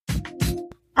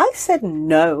I said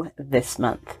no this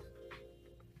month.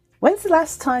 When's the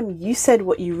last time you said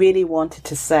what you really wanted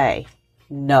to say?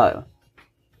 No.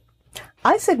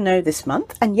 I said no this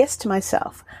month and yes to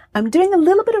myself. I'm doing a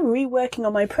little bit of reworking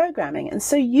on my programming, and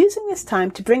so using this time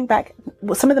to bring back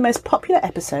some of the most popular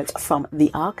episodes from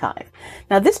the archive.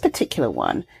 Now, this particular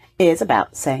one is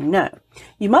about saying no.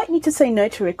 You might need to say no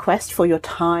to a request for your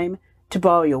time, to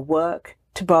borrow your work,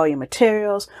 to borrow your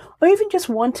materials, or even just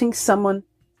wanting someone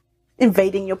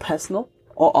invading your personal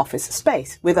or office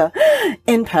space with a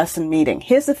in-person meeting.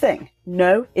 Here's the thing.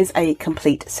 No is a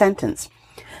complete sentence.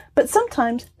 But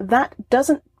sometimes that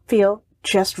doesn't feel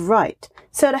just right.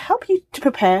 So to help you to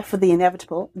prepare for the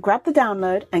inevitable, grab the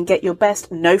download and get your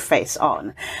best no face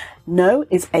on. No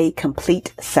is a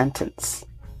complete sentence.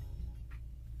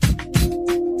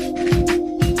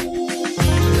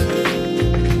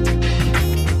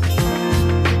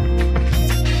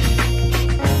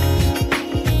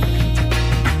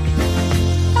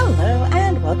 Hello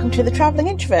and welcome to The Traveling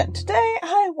Introvert. Today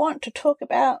I want to talk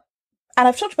about, and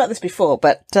I've talked about this before,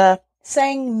 but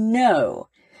saying no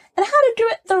and how to do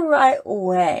it the right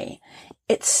way.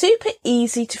 It's super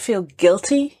easy to feel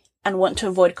guilty and want to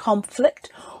avoid conflict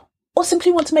or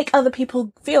simply want to make other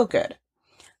people feel good.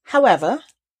 However,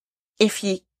 if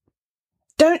you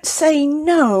don't say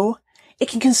no, it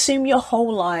can consume your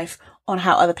whole life on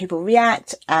how other people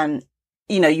react, and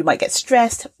you might get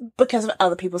stressed because of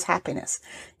other people's happiness.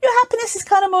 Your happiness is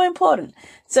kind of more important.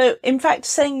 So in fact,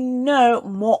 saying no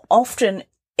more often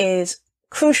is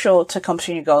crucial to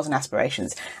accomplishing your goals and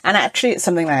aspirations. And actually, it's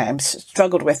something that I've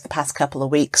struggled with the past couple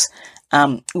of weeks,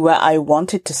 where I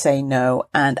wanted to say no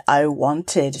and I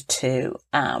wanted to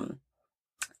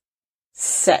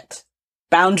set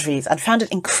boundaries and found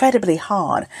it incredibly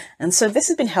hard. And so this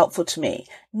has been helpful to me.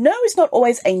 No is not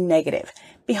always a negative.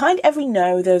 Behind every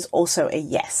no, there's also a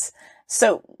yes.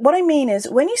 So what I mean is,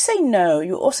 when you say no,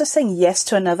 you're also saying yes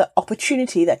to another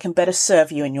opportunity that can better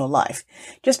serve you in your life.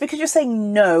 Just because you're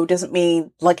saying no doesn't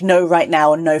mean like no right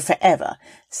now or no forever.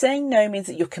 Saying no means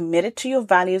that you're committed to your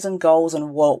values and goals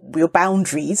and your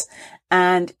boundaries.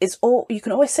 And you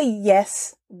can always say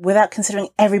yes without considering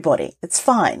everybody. It's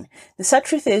fine. The sad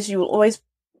truth is you will always,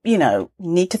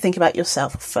 need to think about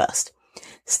yourself first.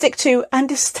 Stick to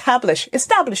and establish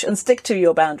and stick to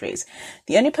your boundaries.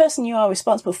 The only person you are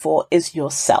responsible for is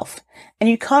yourself. And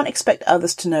you can't expect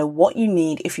others to know what you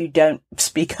need if you don't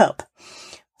speak up.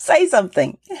 Say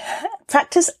something.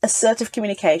 Practice assertive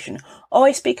communication.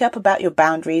 Always speak up about your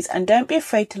boundaries and don't be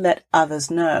afraid to let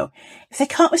others know. If they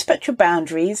can't respect your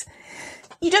boundaries,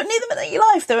 you don't need them in your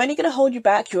life. They're only going to hold you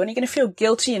back. You're only going to feel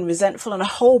guilty and resentful and a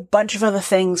whole bunch of other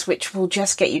things which will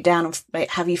just get you down and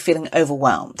have you feeling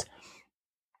overwhelmed.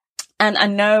 And I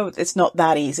know it's not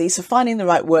that easy, so finding the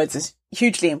right words is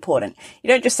hugely important. You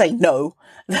don't just say no.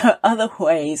 There are other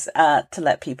ways to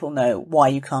let people know why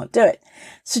you can't do it.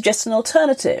 Suggest an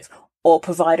alternative or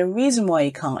provide a reason why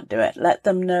you can't do it. Let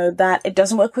them know that it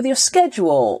doesn't work with your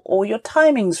schedule or your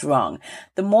timing's wrong.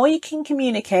 The more you can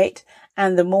communicate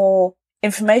and the more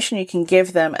information you can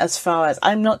give them as far as,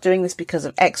 I'm not doing this because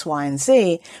of X, Y, and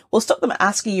Z, will stop them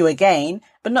asking you again,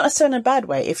 but not necessarily in a bad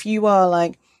way. If you are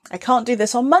like, I can't do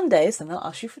this on Mondays, then they'll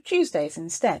ask you for Tuesdays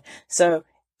instead. So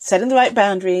setting the right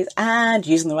boundaries and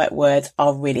using the right words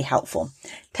are really helpful.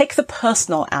 Take the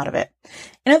personal out of it.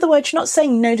 In other words, you're not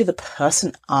saying no to the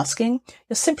person asking.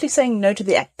 You're simply saying no to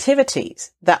the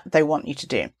activities that they want you to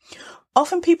do.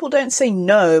 Often people don't say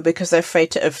no because they're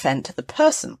afraid to offend the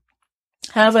person.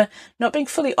 However, not being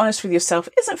fully honest with yourself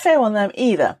isn't fair on them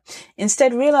either.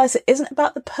 Instead, realize it isn't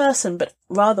about the person, but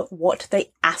rather what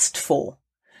they asked for.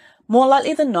 More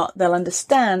likely than not, they'll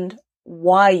understand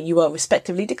why you are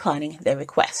respectively declining their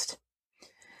request.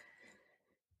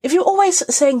 If you're always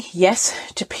saying yes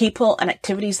to people and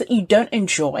activities that you don't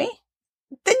enjoy,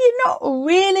 then you're not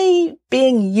really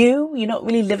being you. You're not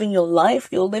really living your life.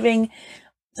 You're living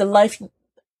the life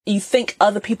you think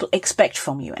other people expect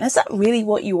from you. And is that really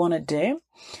what you want to do?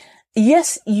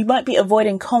 Yes, you might be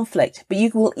avoiding conflict, but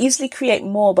you will easily create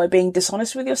more by being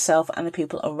dishonest with yourself and the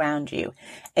people around you.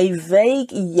 A vague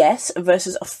yes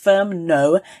versus a firm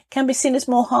no can be seen as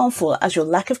more harmful, as your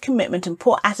lack of commitment and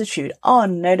poor attitude are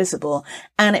noticeable,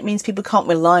 and it means people can't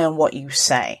rely on what you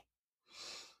say.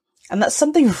 And that's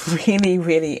something really,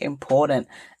 really important.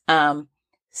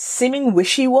 Seeming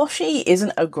wishy-washy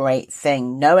isn't a great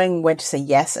thing. Knowing when to say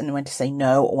yes and when to say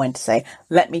no, or when to say,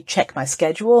 let me check my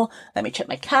schedule, let me check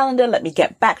my calendar, let me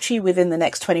get back to you within the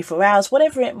next 24 hours,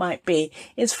 whatever it might be,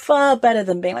 is far better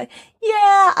than being like,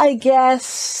 yeah, I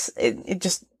guess. It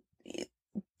just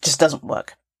doesn't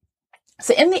work.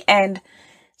 So in the end,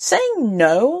 saying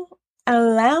no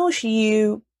allows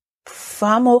you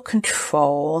far more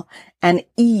control and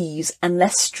ease and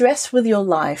less stress with your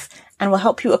life and will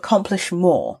help you accomplish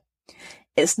more.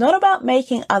 It's not about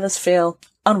making others feel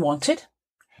unwanted.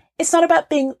 It's not about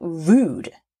being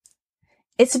rude.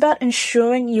 It's about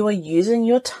ensuring you are using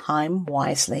your time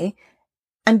wisely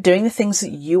and doing the things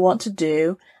that you want to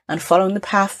do and following the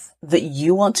path that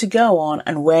you want to go on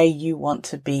and where you want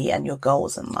to be and your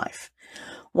goals in life.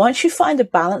 Once you find a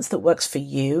balance that works for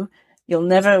you, you'll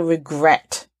never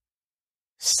regret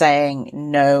saying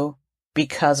no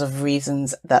because of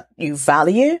reasons that you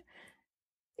value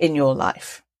in your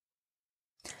life.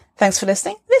 Thanks for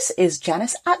listening. This is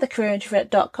Janice at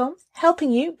thecareerintrovert.com,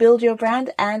 helping you build your brand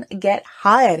and get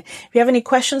hired. If you have any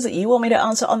questions that you want me to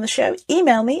answer on the show,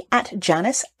 email me at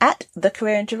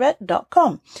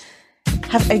janice@thecareerintrovert.com.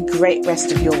 Have a great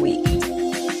rest of your week.